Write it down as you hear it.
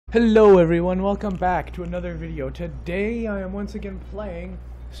Hello everyone, welcome back to another video. Today I am once again playing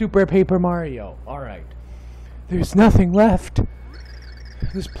Super Paper Mario. Alright. There's nothing left.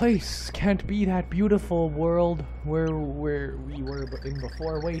 This place can't be that beautiful world where we were in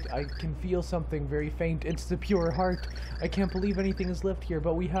before. Wait, I can feel something very faint. It's the pure heart. I can't believe anything is left here,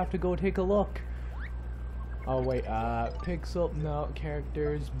 but we have to go take a look. Oh wait, Pixel, no,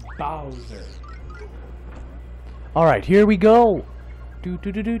 characters, Bowser. Alright, here we go. Do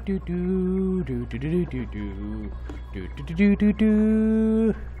do do do do do do do do do do do do do do do do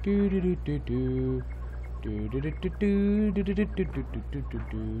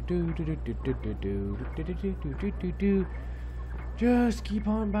do do do. Just keep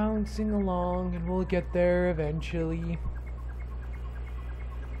on bouncing along and we'll get there eventually.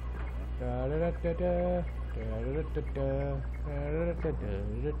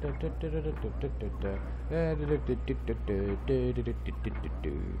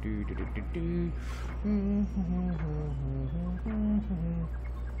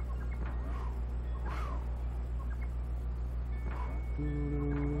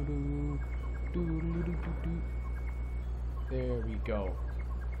 There we go.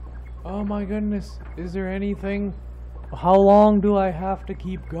 Oh my goodness, is there anything? How long do I have to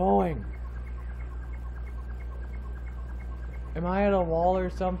keep going? Am I at a wall or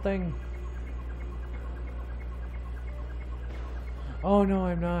something? Oh no,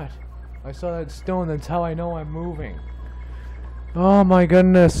 I'm not. I saw that stone, that's how I know I'm moving. Oh my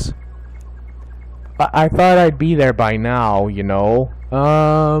goodness. I thought I'd be there by now, you know.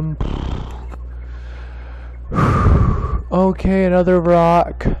 Okay, another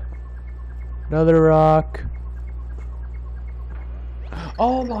rock. Another rock.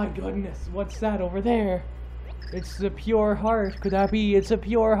 Oh my goodness, what's that over there? It's the pure heart. Could that be? It's a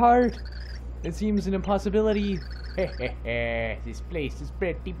pure heart. It seems an impossibility. This place is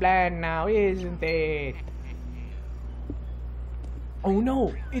pretty bland now, isn't it? Oh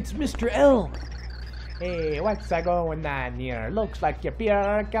no, it's MrL. Hey, what's going on here? Looks like your pure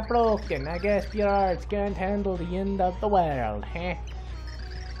heart got broken. I guess pure hearts can't handle the end of the world, huh?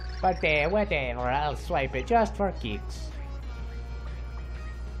 But whatever, I'll swipe it just for kicks.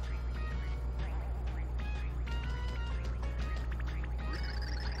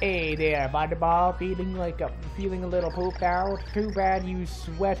 Hey there, Bodyball, feeling a little pooped out? Too bad you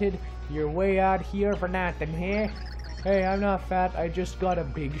sweated your way out here for nothing, huh? Hey, I'm not fat, I just got a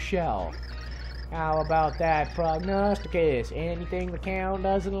big shell. How about that, prognosticus? Anything the count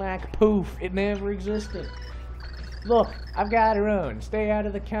doesn't like, poof, it never existed. Look, I've got to run. Stay out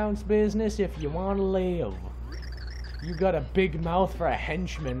of the count's business if you want to live. You got a big mouth for a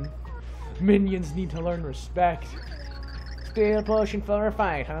henchman. Minions need to learn respect. Still pushing for a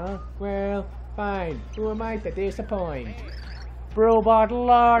fight, huh? Well, fine. Who am I to disappoint? Robot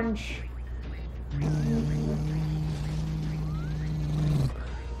launch!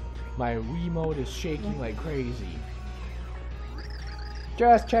 My Wiimote is shaking like crazy.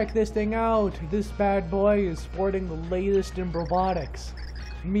 Just check this thing out. This bad boy is sporting the latest in robotics.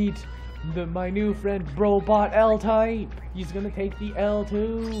 Meet my new friend Broadaxle type. He's gonna take the L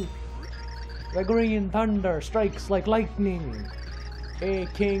too. The green thunder strikes like lightning. Hey,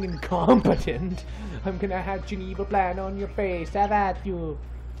 king incompetent. I'm gonna hatch an evil plan on your face. Have at you.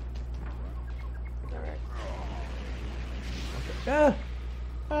 Alright. Okay.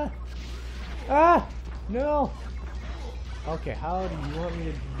 No. Okay, how do you want me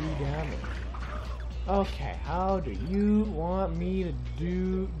to do damage? Okay, how do you want me to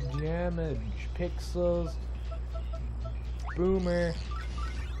do damage? Pixels. Boomer.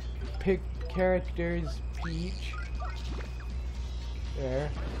 Pick characters, Peach.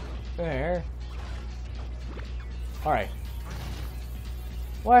 There. Alright.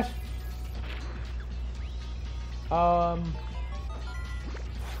 What? Come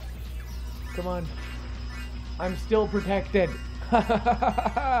on. I'm still protected.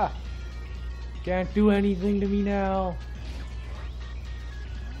 Can't do anything to me now.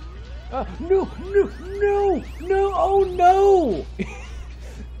 No, oh no!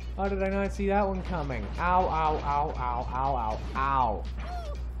 How did I not see that one coming? Ow, ow, ow, ow, ow, ow, ow.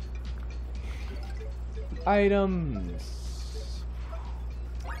 Items.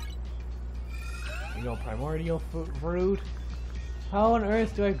 You know, primordial fruit. How on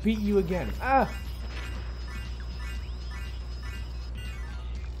earth do I beat you again?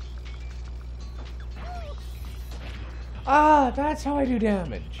 That's how I do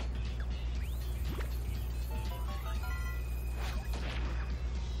damage.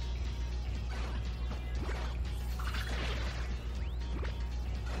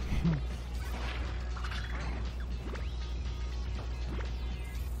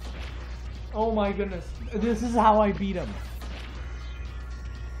 Oh my goodness. This is how I beat him.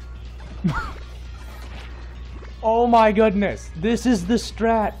 Oh my goodness. This is the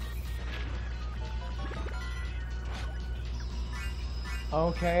strat.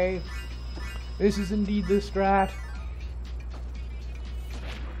 Okay. This is indeed the strat.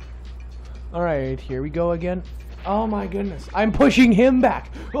 Alright, here we go again. Oh my goodness. I'm pushing him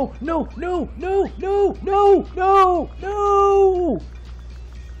back. Oh, no, no, no, no, no, no, no.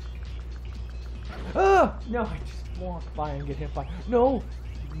 Ah, no, I just walk by and get hit by. No,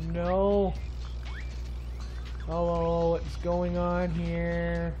 no. Oh, what's going on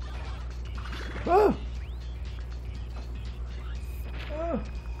here? Ah. Ah.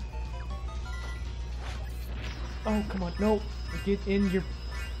 Oh, come on, no. Get in your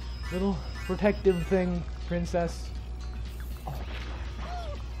little protective thing, princess. Oh.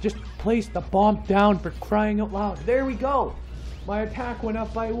 Just place the bomb down, for crying out loud. There we go. My attack went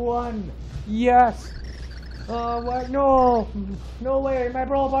up by 1. Yes. What? No. No way. My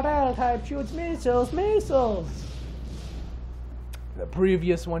Broadaxle type shoots missiles. Missiles. The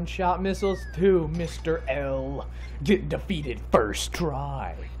previous one shot missiles too, MrL. Get defeated first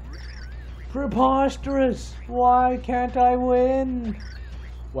try. Preposterous. Why can't I win?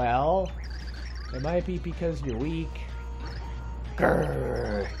 Well, it might be because you're weak.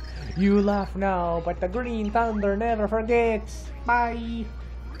 Grrr. You laugh now, but the Green Thunder never forgets. Bye.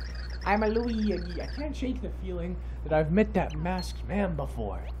 I'm a Louis, and I can't shake the feeling that I've met that masked man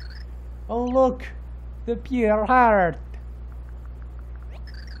before. Oh look, the pure heart.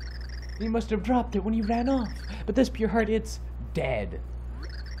 He must have dropped it when he ran off, but this pure heart, it's dead.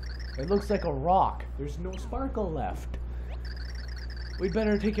 It looks like a rock. There's no sparkle left. We'd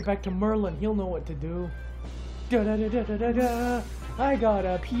better take it back to Merlin. He'll know what to do. Da da da da da da da. I got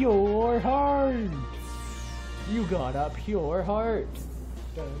a pure heart. You got a pure heart.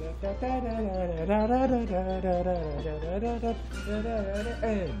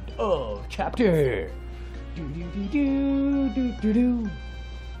 End of chapter. Do do do do do do do.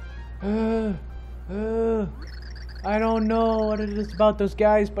 I don't know what it is about those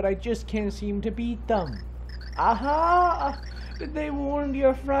guys, but I just can't seem to beat them. Aha! Did they wound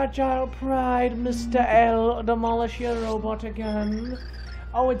your fragile pride, MrL? Demolish your robot again?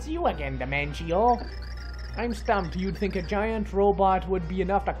 Oh, it's you again, Dimencio. I'm stumped. You'd think a giant robot would be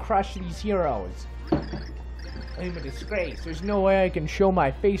enough to crush these heroes. I'm a disgrace. There's no way I can show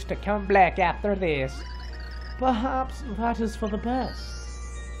my face to Count Black after this. Perhaps that is for the best.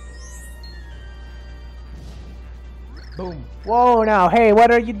 Boom. Whoa, now, hey,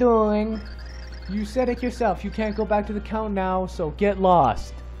 what are you doing? You said it yourself. You can't go back to the Count now, so get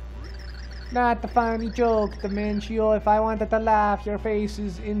lost. Not the funny joke, Dimencio. If I wanted to laugh, your face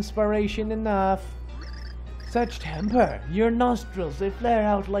is inspiration enough. Such temper. Your nostrils, they flare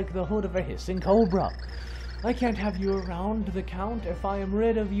out like the hood of a hissing cobra. I can't have you around the Count. If I am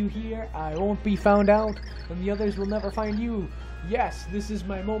rid of you here, I won't be found out, and the others will never find you. Yes, this is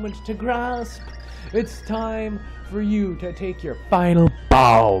my moment to grasp. It's time for you to take your final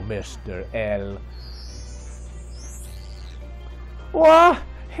bow, MrL. What?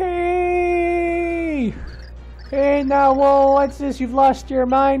 Hey! Hey now, whoa, what's this? You've lost your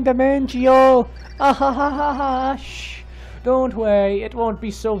mind, Dimencio. Ah ha ha ha ha. Shh. Don't worry, it won't be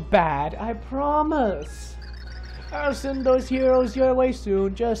so bad, I promise. I'll send those heroes your way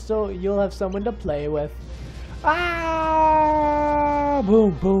soon, just so you'll have someone to play with. Ah!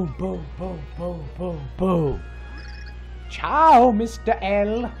 Boom, boom, boom, boom, boom, boom, boom. Ciao,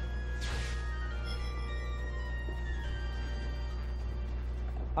 MrL.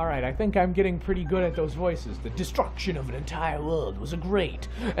 Alright, I think I'm getting pretty good at those voices. The destruction of an entire world was a great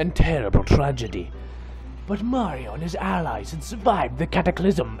and terrible tragedy. But Mario and his allies had survived the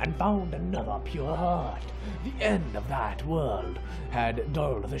cataclysm and found another pure heart. The end of that world had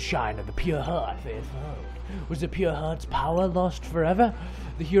dulled the shine of the pure heart they had found. Was the pure heart's power lost forever?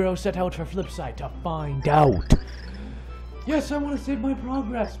 The hero set out for Flipside to find out. Yes, I want to save my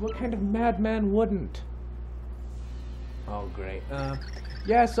progress. What kind of madman wouldn't? Oh, great.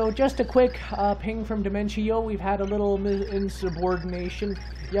 Yeah, so just a quick ping from Dimencio. We've had a little insubordination.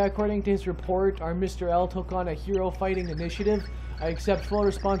 Yeah, according to his report, our MrL took on a hero-fighting initiative. I accept full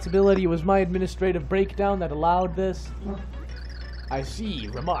responsibility. It was my administrative breakdown that allowed this. I see,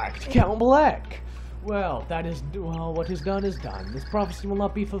 remarked Count Black. Well, that is... well, what is done is done. This prophecy will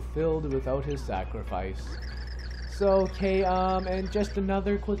not be fulfilled without his sacrifice. So, okay, and just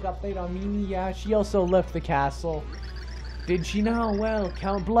another quick update on Mimi. Yeah, she also left the castle. Did she now? Well,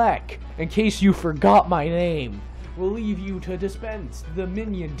 Count Black, in case you forgot my name, will leave you to dispense the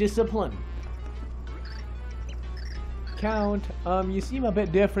minion discipline. Count, you seem a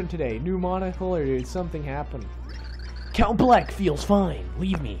bit different today. New monocle, or did something happen? Count Black feels fine.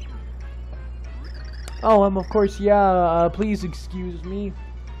 Leave me. Oh, of course, yeah, please excuse me.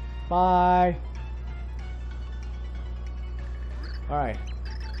 Bye. Alright.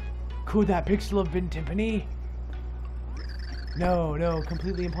 Could that pixel have been Timpani? No, no,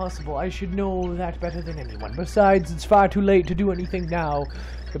 completely impossible. I should know that better than anyone. Besides, it's far too late to do anything now.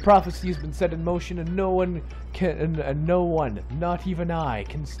 The prophecy has been set in motion, and no one can, and no one, not even I,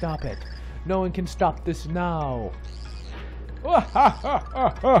 can stop it. No one can stop this now.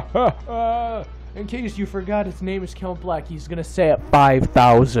 In case you forgot, his name is Count Black. He's gonna say it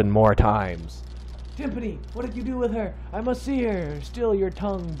 5,000 more times. Timpani, what did you do with her? I must see her. Still your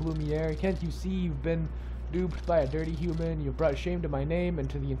tongue, Blumiere. Can't you see you've been duped by a dirty human? You've brought shame to my name and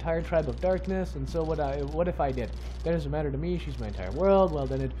to the entire tribe of darkness. And so what if I did? That doesn't matter to me. She's my entire world. Well,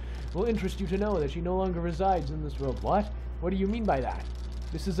 then it will interest you to know that she no longer resides in this world. What? What do you mean by that?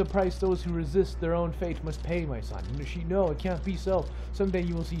 This is a price those who resist their own fate must pay, my son. No, it can't be so. Someday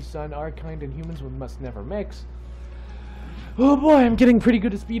you will see, son, our kind and humans must never mix. Oh boy, I'm getting pretty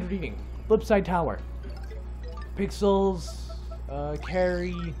good at speed reading. Flipside Tower. Pixels.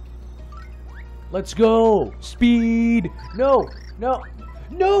 Carry. Let's go. Speed. No. No.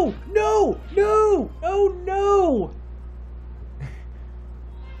 No. No. No. Oh no.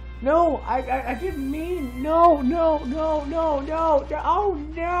 No, I didn't mean, no, no, no, no, no, oh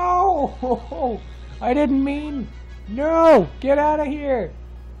no, I didn't mean, no, get out of here,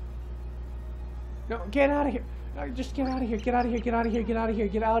 no, get out of here, no, just get out of here, get out of here, get out of here, get out of here,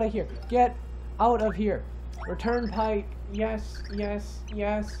 get out of here, get out of here, return pipe, yes, yes,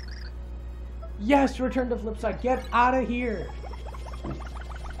 yes, yes, return to flip side, get out of here,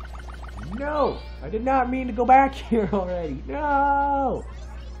 no, I did not mean to go back here already, no.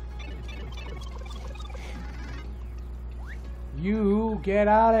 You get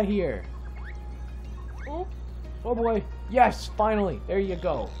out of here. Oh, oh boy. Yes, finally. There you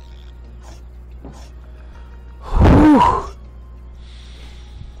go.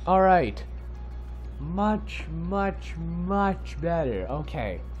 Alright. Much, much, much better.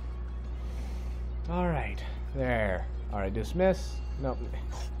 Okay. Alright. There. Alright, dismiss. Nope.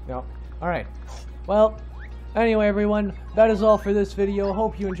 Nope. Alright. Well, anyway, everyone, that is all for this video.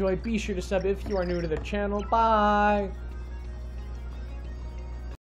 Hope you enjoyed. Be sure to sub if you are new to the channel. Bye!